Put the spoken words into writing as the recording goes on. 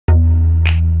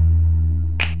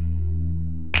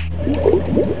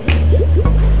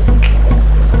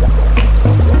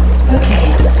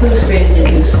Who's ready to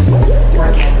do some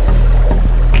workouts?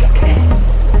 Okay.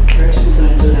 First we're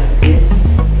going to do like this.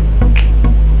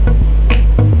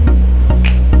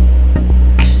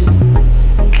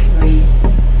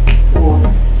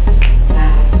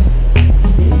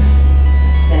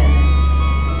 2,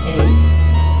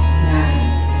 3,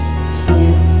 4,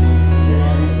 5, 6, 7,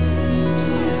 8,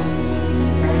 9,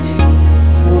 10,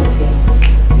 11,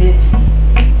 12,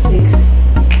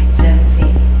 13, 14,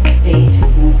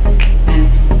 15,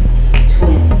 16, 17, 18,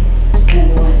 19,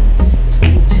 20, 21,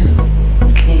 22,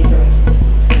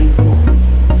 23, 24,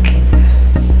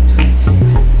 25,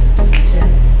 26,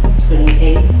 27,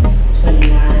 28,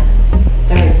 29,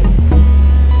 30.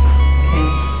 Okay,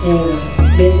 then we're going to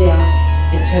bend down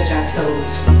and touch our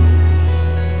toes.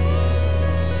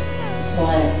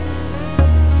 1,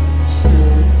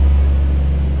 2,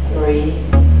 3,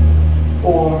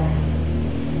 4,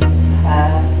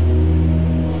 5,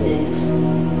 6,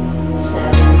 7,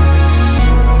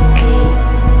 8,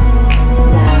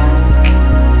 9,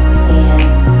 10,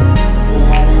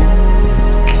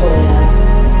 11, 12,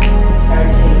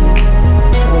 13,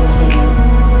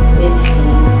 14,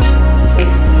 15,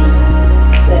 16,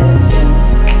 17,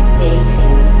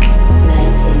 18,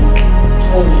 19,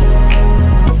 20.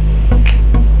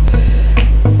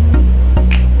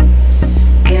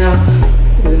 Now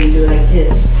we're going to do like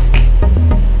this.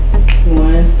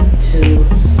 1, 2,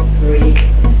 3,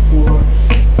 4,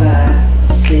 5,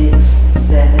 6,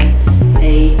 7,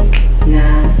 8,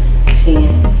 9, 10,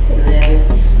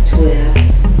 11, 12,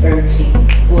 13,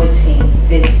 14,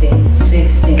 15,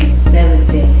 16,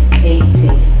 17,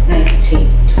 18, 19,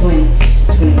 20,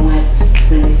 21,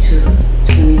 22,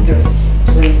 23,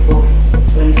 24,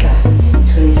 25,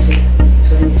 26,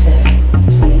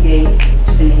 27, 28,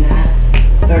 29,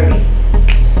 30.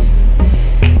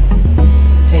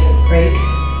 Take a break.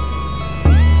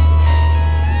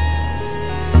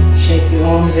 Shake your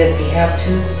arms if you have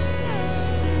to.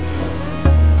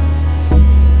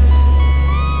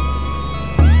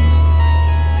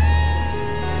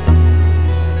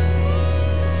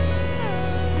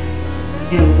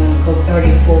 And we're going to go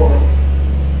 30 forward.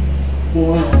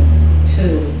 1,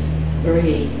 2,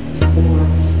 3, 4,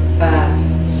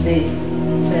 5, 6,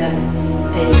 7,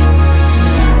 8, 9,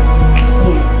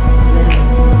 10, 11,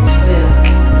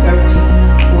 12, 13,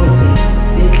 14,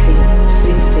 15,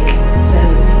 16,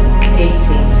 17,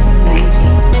 18,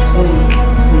 19, 20,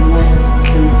 21,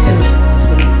 22,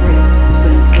 23,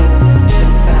 24,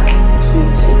 25,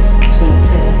 26,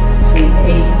 27,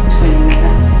 28,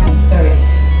 29, 30.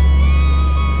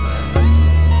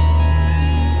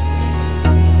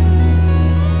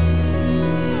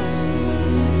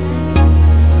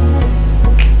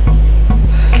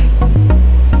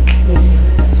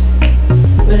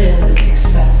 What other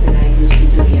exercise that I usually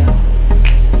do, y'all?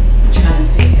 I'm trying to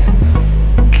figure out.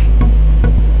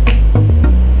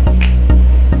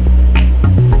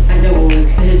 I know what we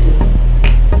could do.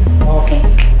 Walking.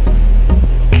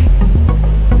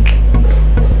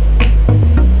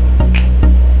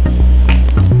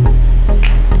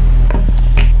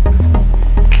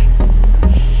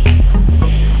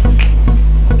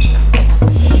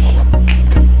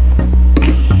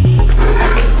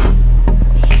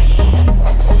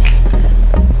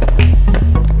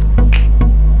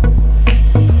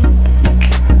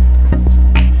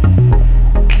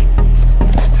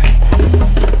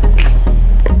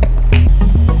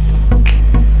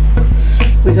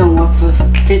 We're going to walk for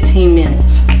 15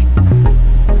 minutes.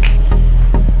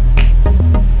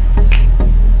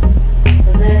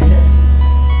 Alexa,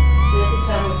 set the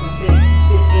timer for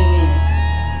 15 minutes.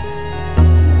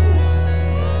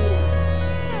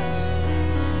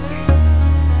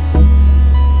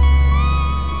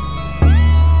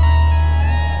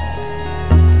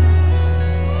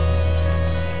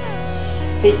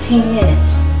 15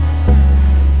 minutes.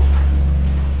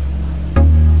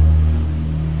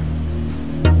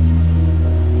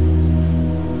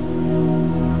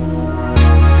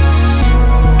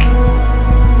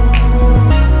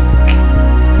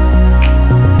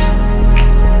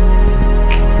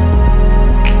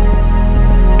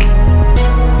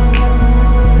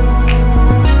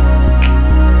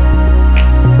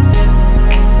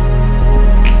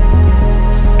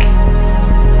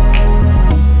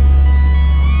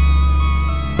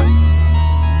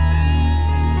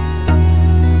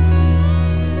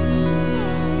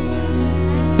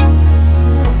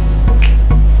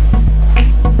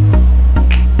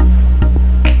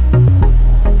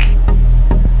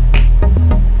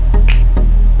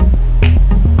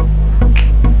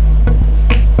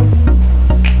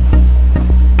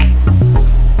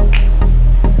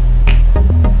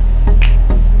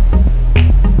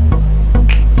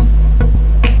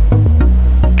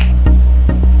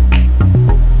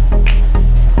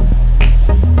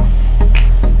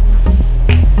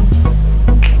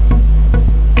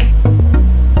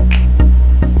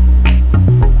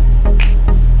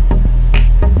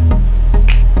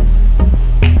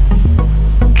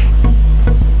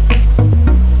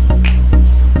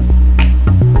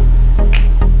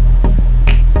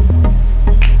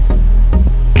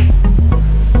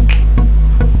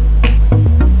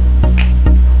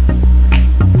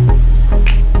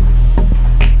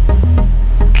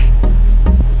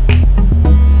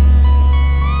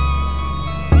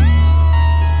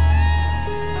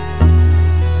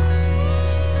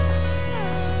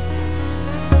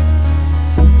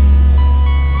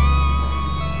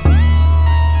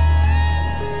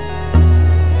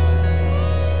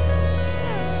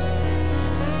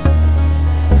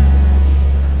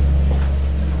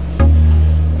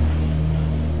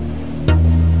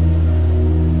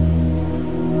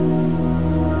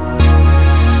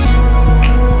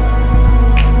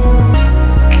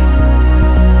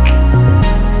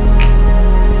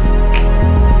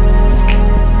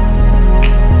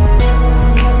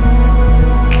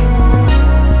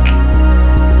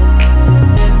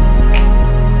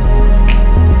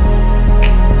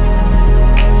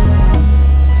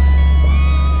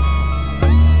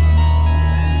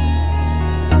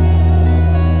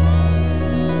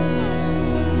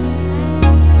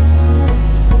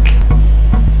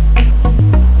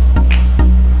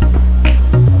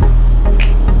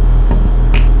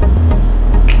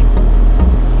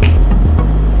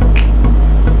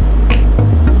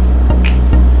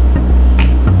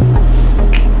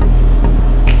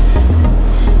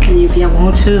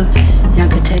 to, and I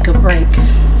could take a break.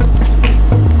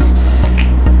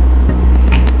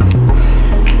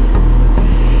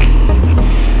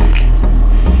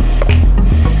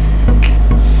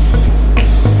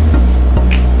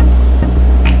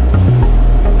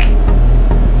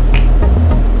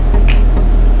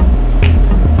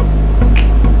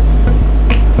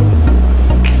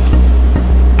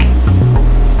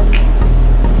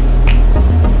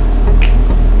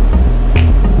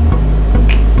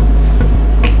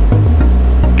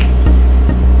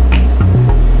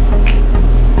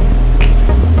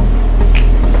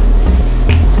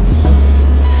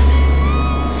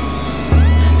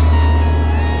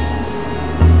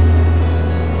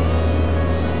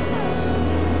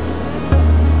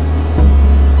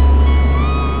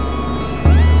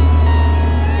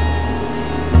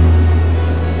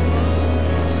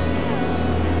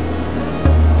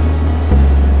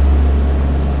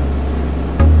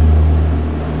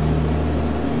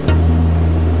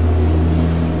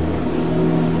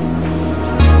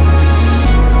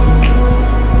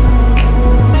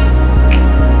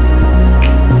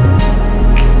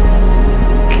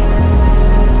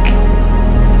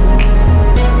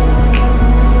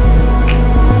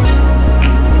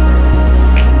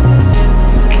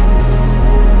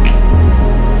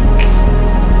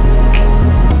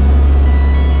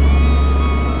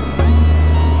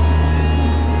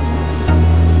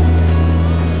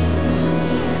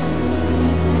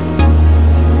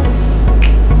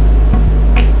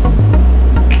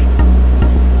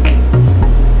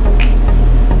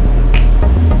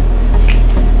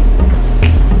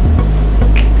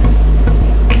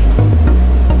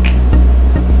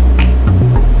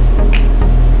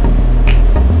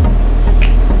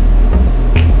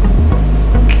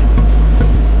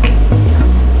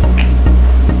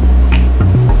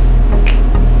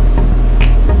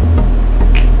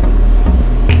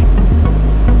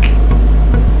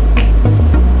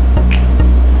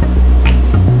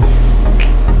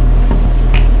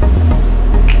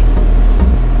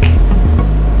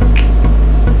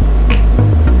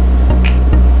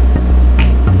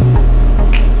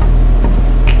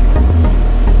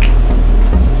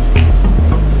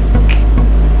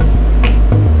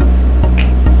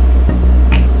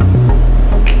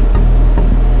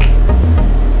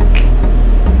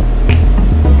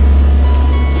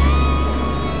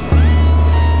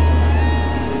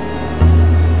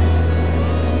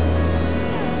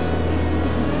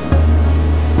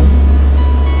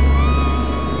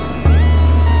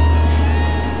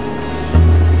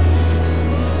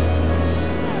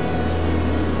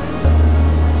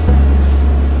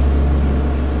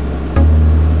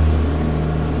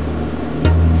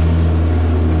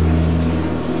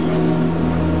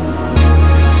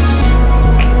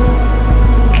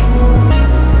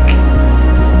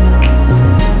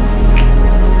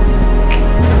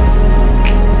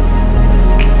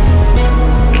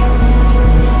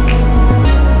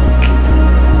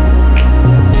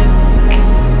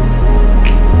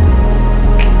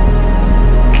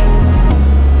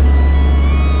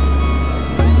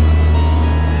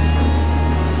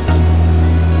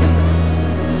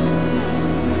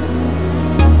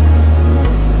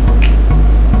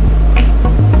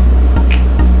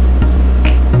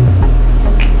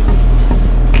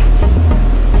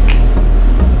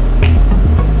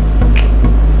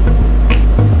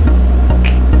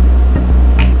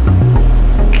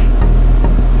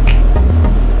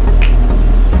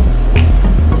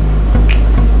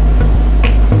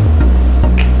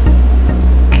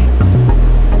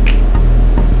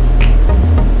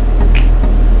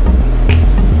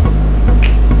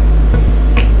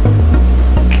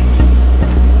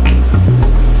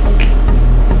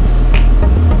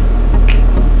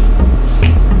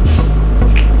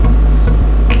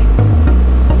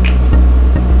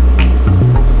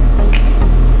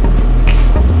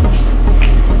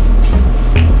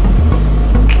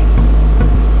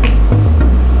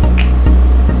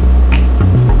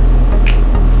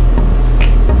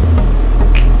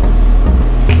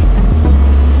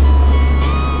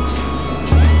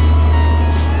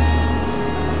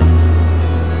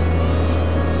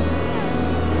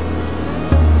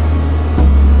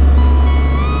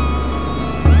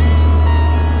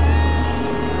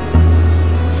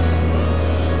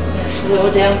 slow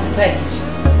down the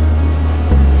pace.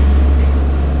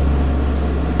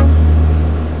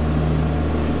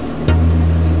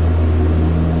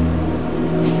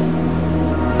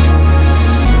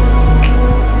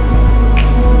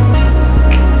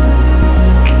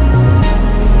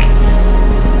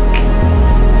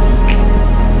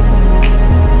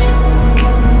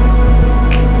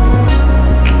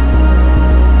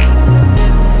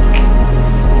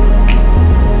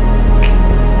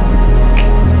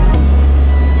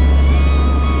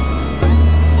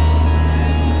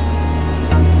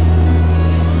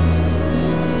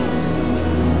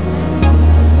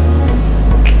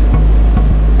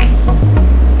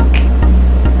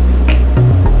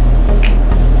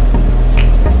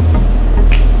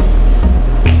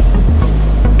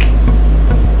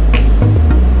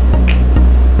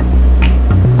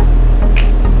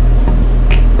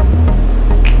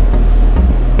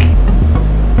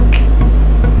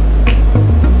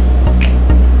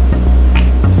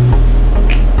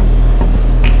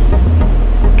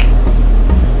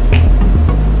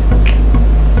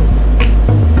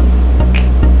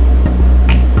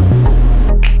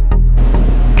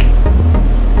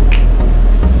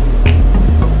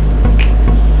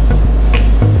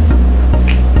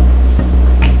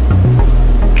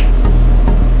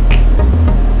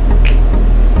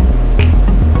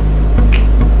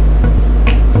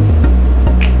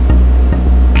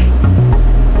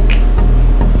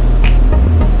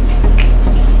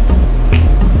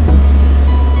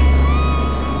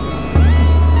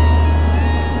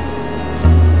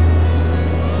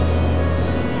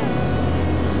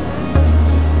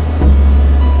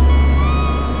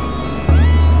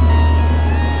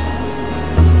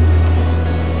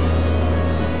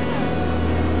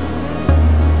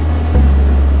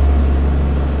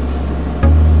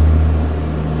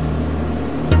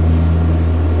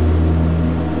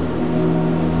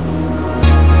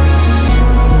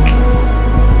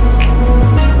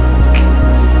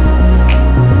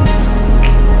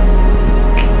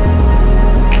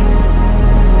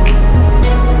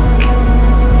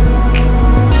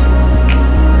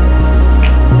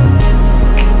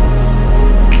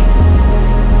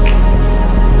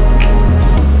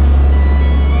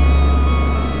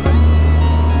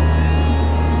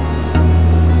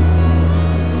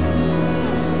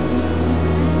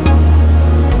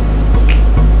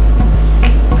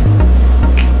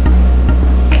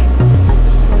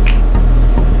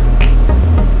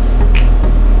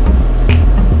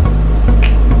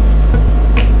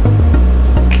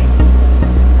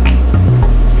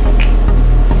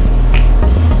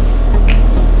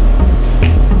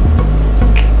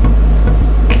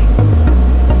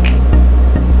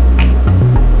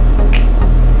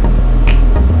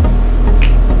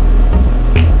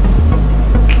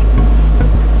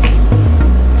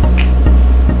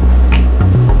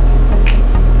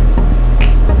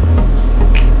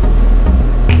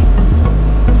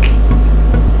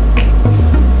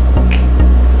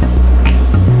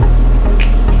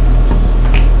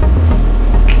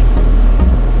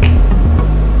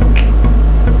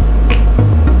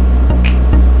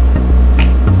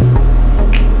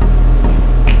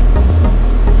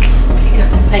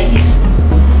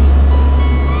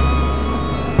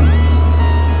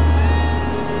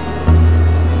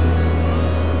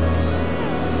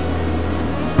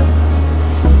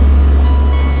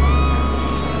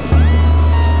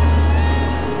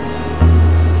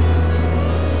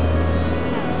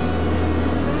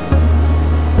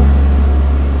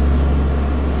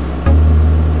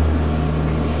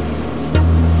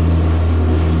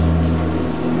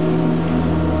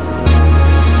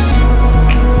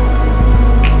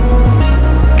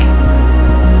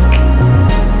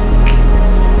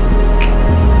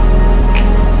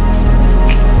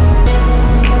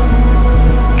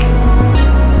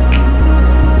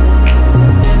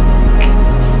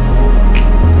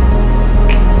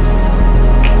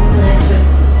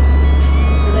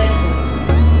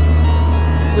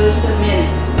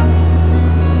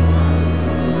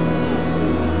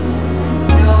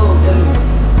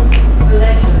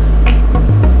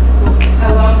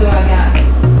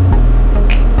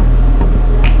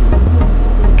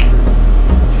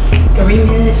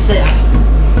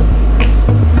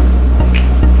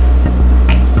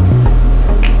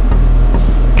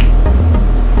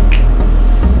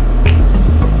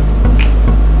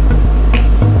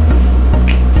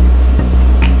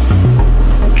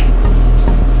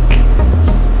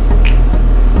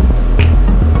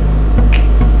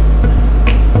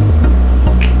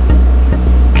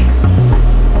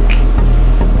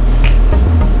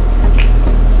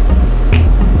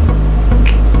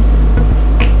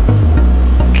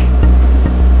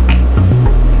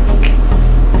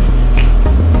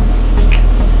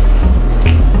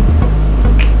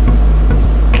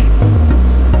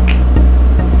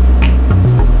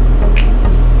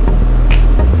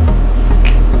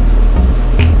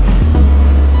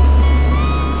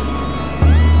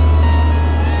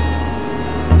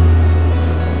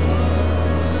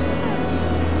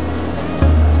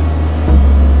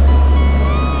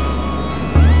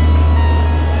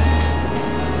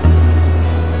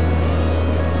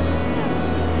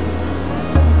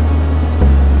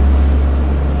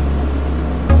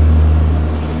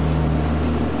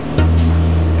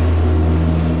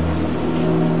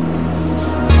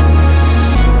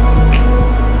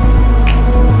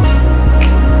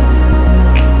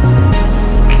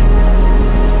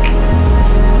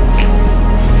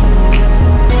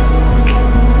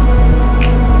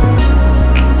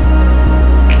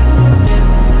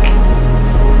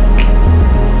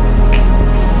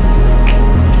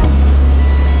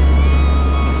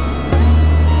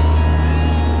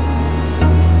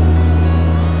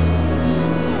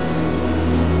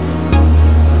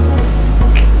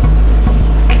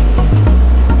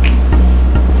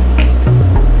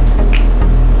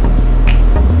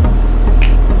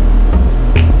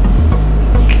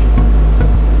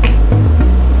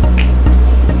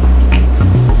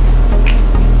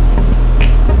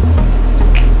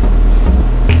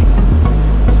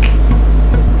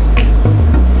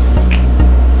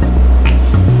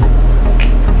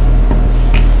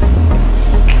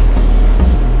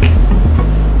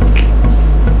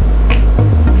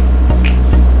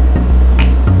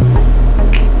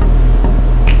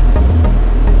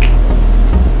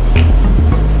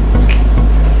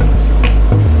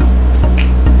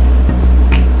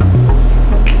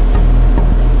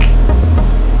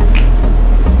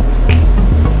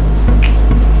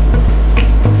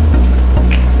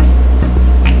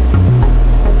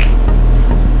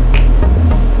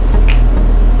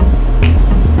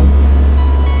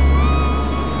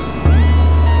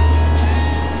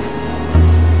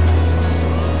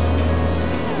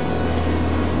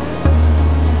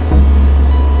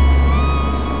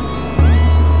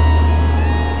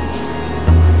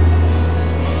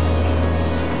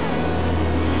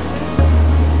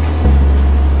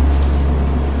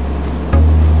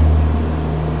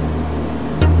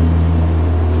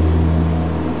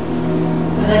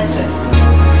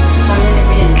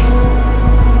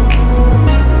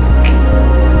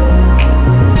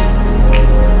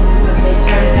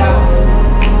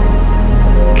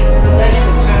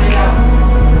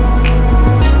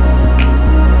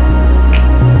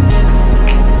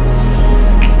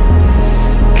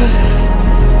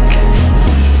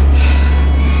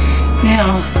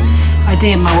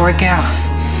 did my workout.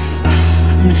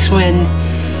 I'm sweating,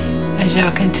 as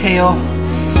y'all can tell.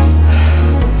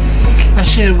 I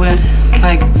should have went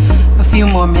like a few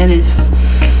more minutes.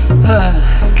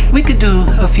 We could do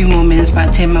a few more minutes,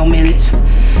 about 10 more minutes.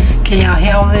 Can y'all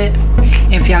handle it?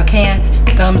 If y'all can,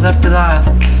 thumbs up the live.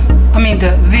 I mean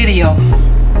the video.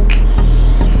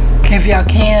 If y'all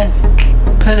can,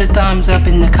 put a thumbs up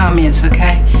in the comments,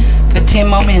 okay? For 10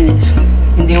 more minutes,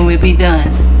 and then we'll be done.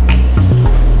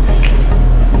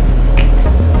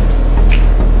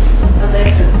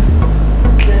 Alexa,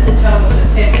 set the timer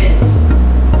for 10 minutes.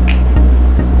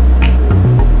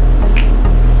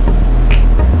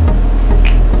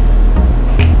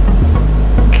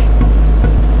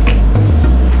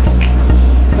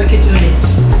 We could do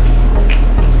this.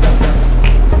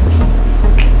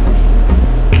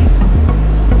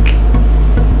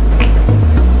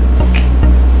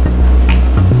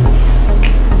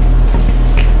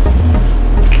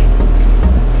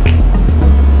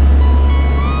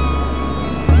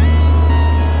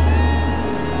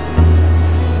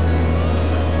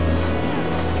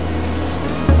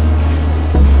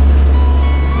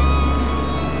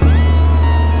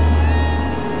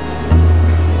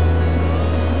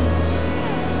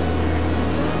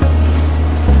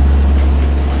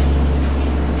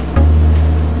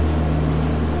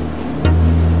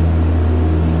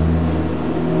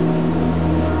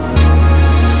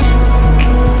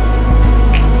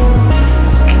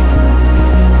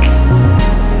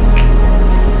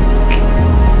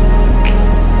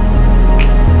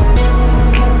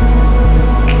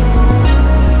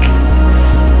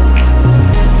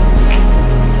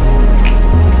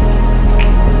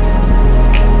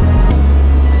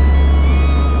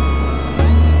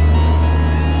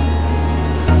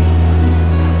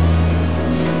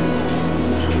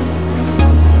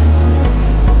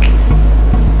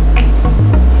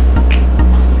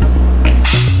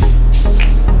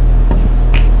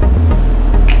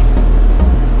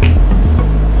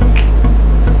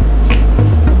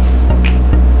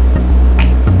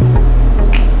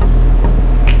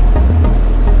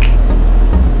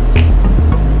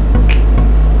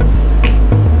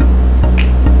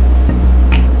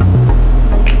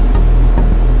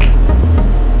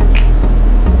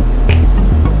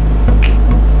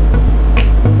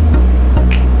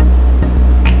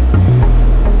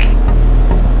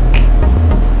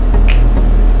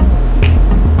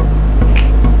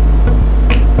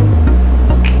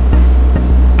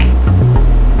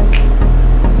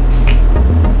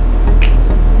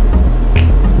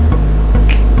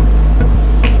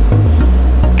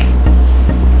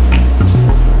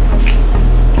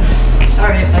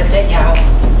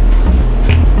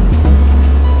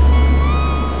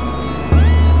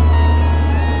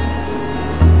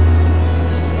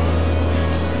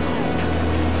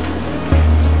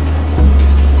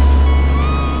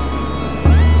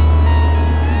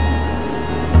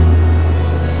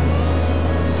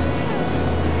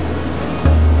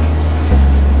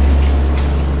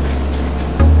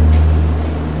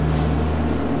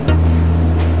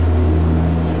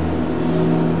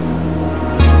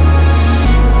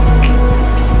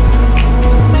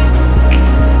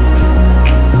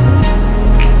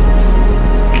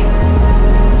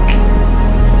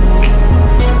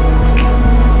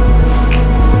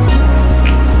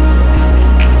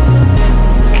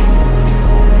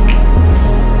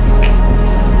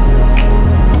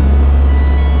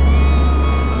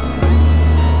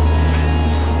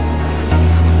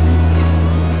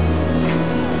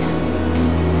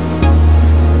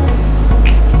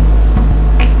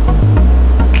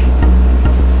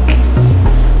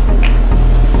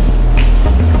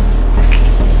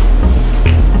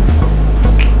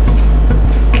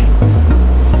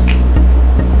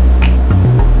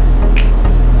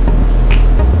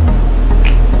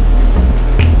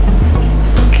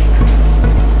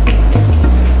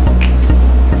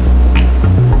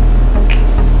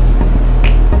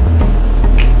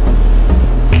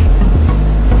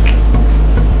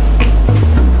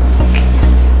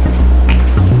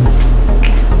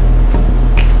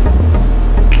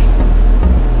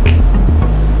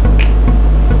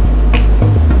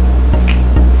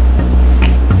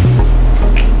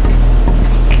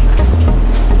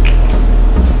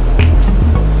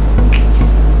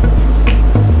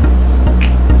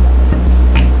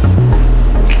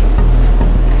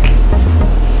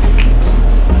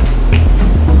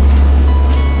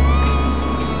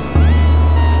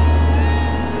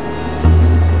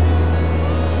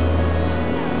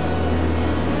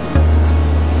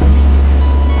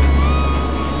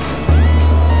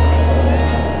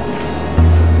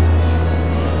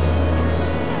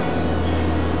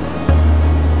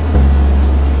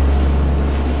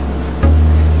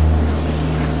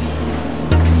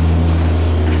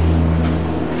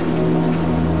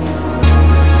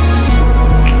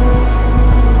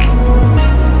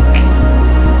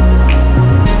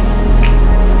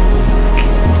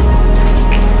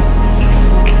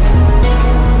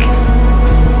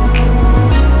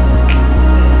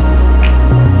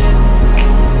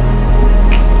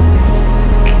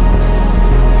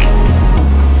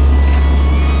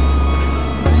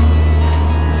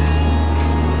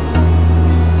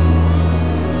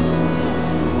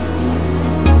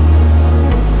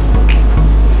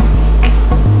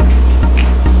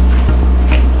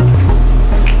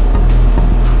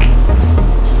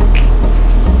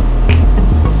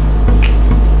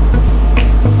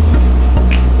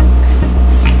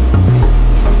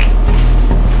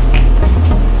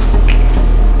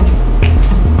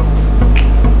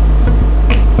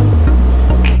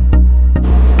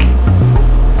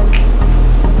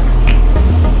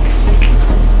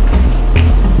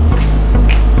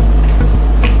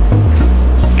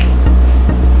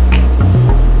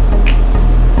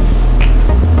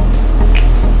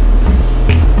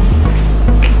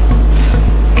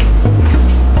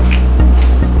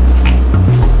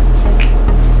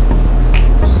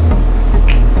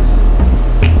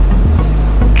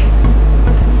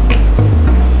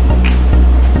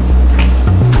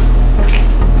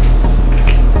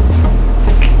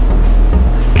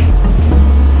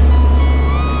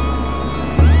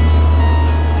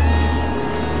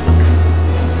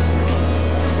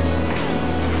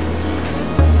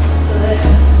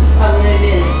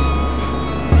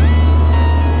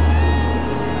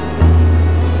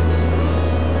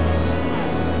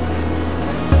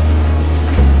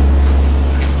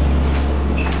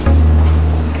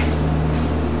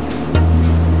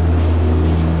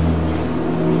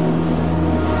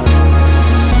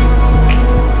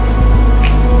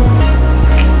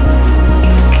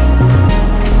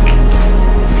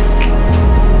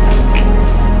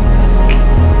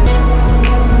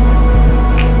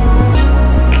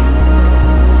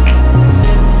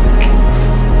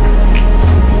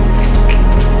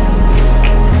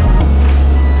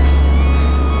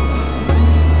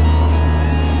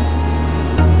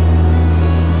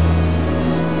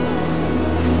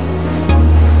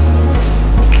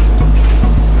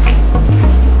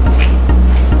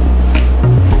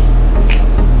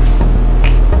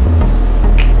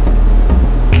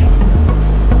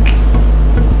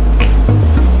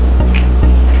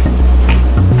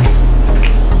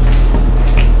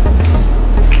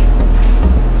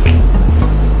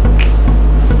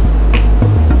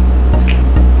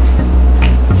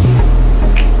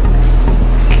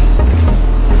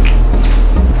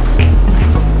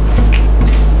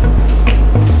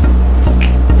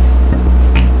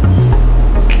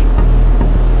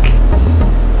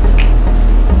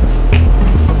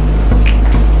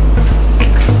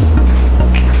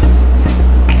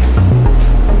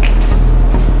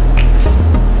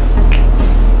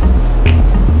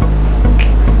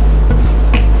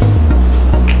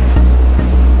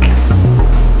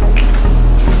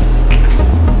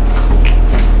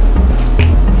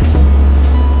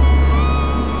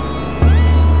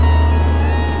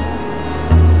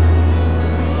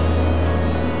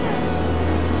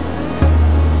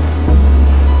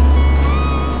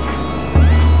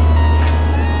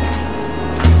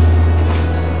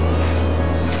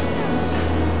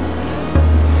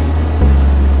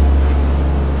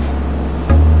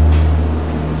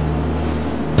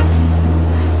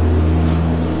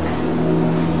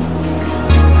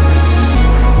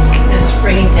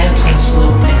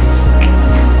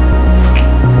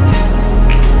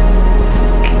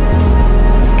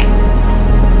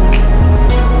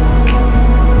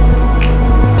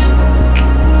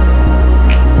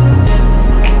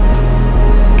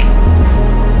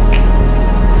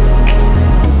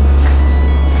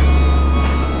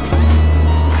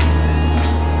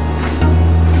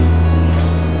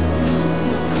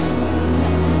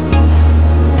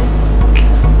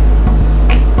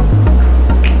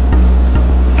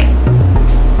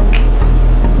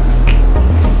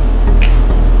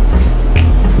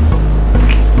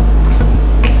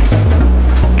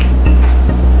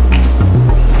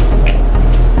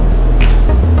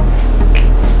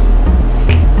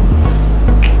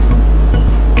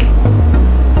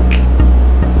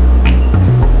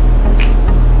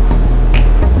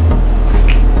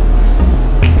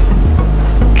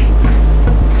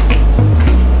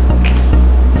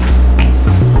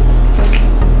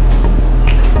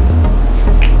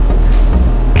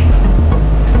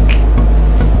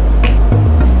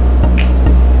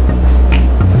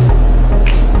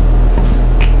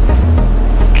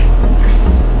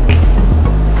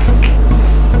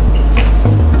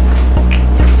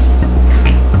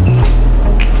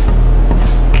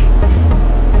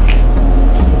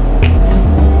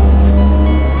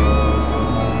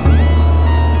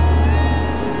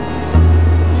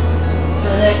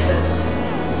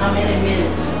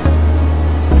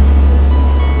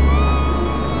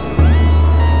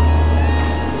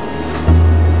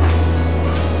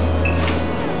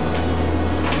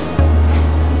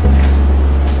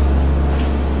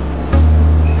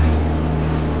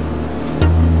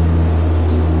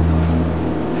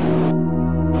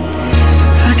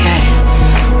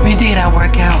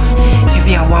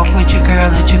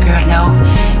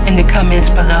 in the comments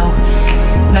below.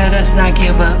 Let us not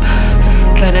give up.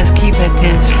 Let us keep at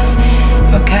this.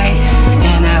 Okay?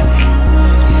 And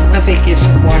I think get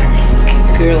some water.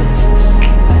 Girl is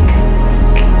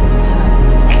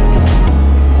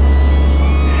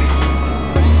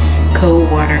cold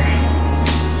water.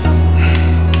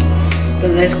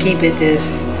 But let's keep at this.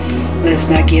 Let's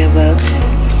not give up.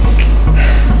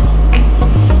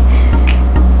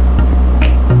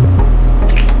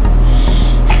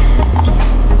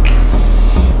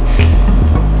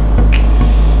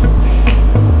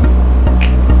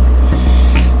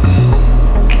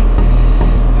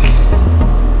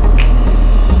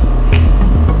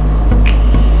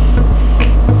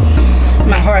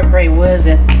 My heart rate was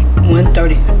at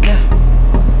 130. Yeah.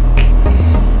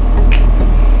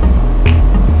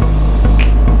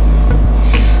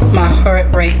 My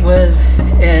heart rate was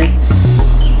at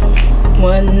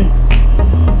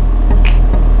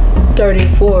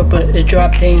 134, but it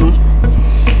dropped down.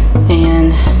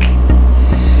 And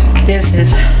this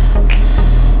is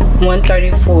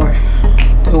 134,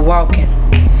 the walking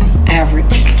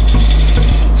average.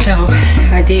 So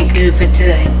I did good for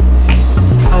today.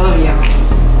 I love y'all.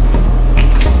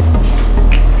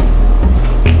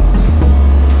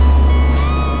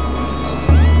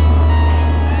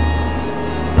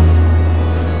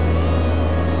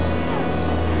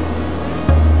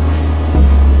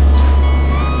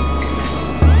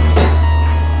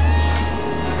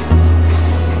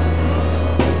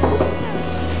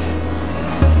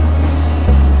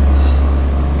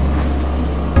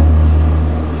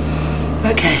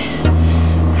 Okay,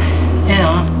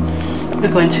 now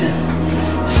we're going to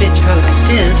sit y'all like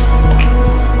this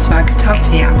so I can talk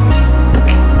to y'all.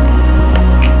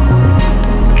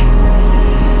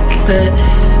 But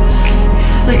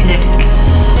look at that,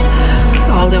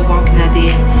 all the walking I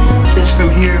did just from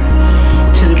here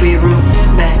to the bedroom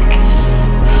back.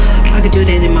 I could do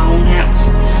that in my own house.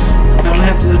 I don't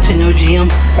have to go to no gym.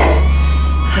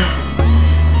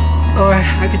 Or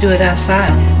I could do it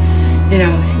outside. You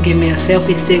know, give me a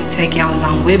selfie stick, take y'all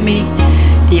along with me.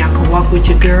 Y'all can walk with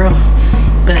your girl.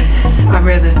 But I'd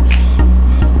rather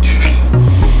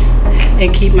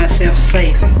and keep myself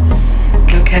safe.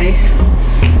 Okay?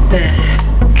 But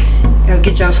y'all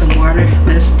get y'all some water.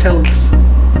 Let's toast.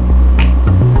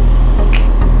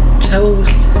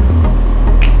 Toast.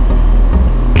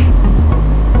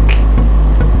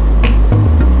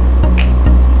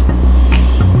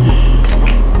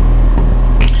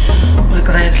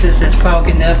 Glasses is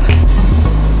fogging up.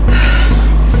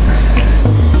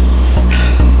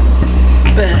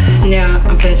 But now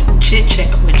I'm just chit chat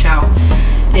with y'all.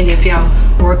 And if y'all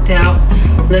worked out,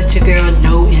 let your girl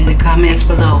know in the comments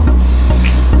below.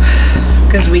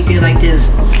 Because we do like this.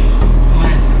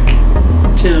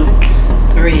 1, 2,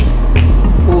 3,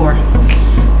 4.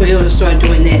 We're going to start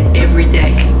doing that every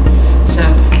day. So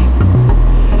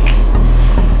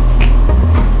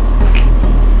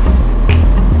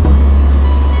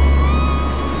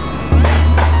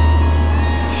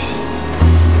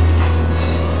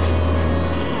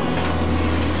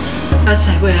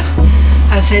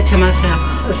I said to myself,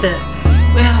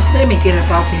 well, let me get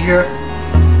up off of here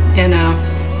and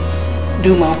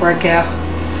do my workout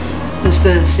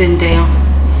instead of sitting down.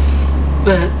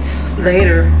 But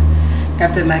later,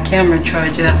 after my camera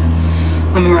charge up,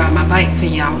 I'm gonna ride my bike for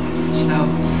y'all. So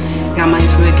y'all might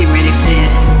as well get ready for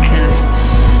that, because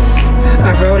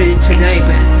I rode it today,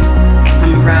 but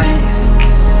I'm gonna ride it,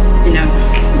 you know,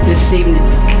 this evening.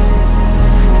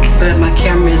 But my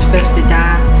camera is supposed to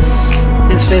die.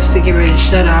 It's supposed to get ready to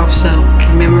shut off. So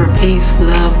remember, peace,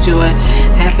 love, joy,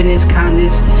 happiness,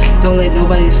 kindness. Don't let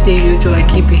nobody steal your joy.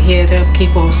 Keep your head up.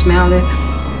 Keep on smiling.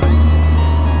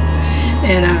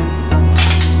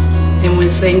 And when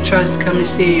Satan tries to come and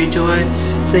steal your joy,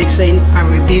 say, Satan, I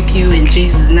rebuke you in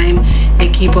Jesus' name,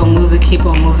 and keep on moving, keep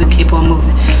on moving, keep on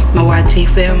moving. My YT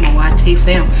fam,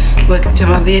 welcome to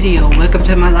my video, welcome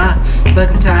to my live,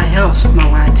 welcome to our house, my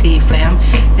YT fam.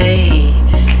 Hey,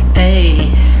 hey,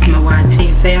 my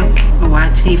YT fam,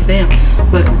 welcome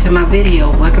to my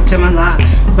video, welcome to my live,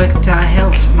 welcome to our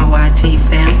house, my YT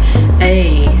fam.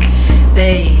 Hey,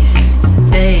 hey,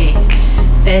 hey,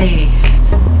 hey.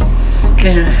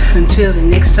 And until the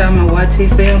next time, my YT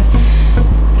fam,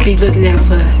 be looking out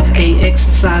for a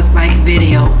exercise bike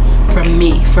video from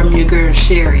me, from your girl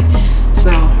Sherry.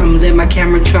 So I'm gonna let my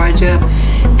camera charge up,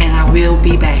 and I will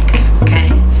be back.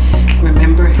 Okay,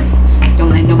 remember,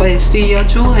 don't let nobody steal your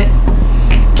joy.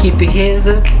 Keep your heads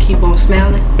up, keep on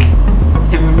smiling,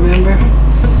 and remember,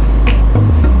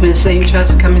 when Satan tries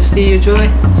to come and steal your joy,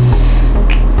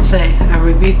 say, I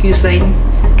rebuke you, Satan,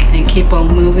 and keep on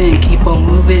moving, and keep on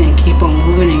moving, and keep on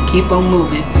moving, and keep on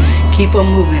moving. keep on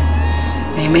moving.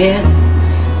 Amen.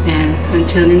 And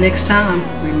until the next time,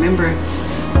 remember,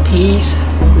 peace,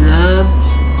 love,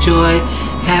 joy,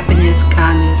 happiness,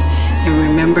 kindness. And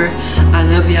remember, I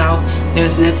love y'all.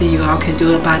 There's nothing you all can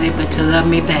do about it but to love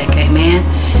me back. Amen.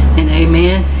 And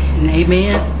amen. And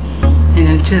amen.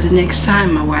 And until the next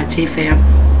time, my YT fam.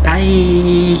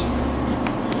 Bye.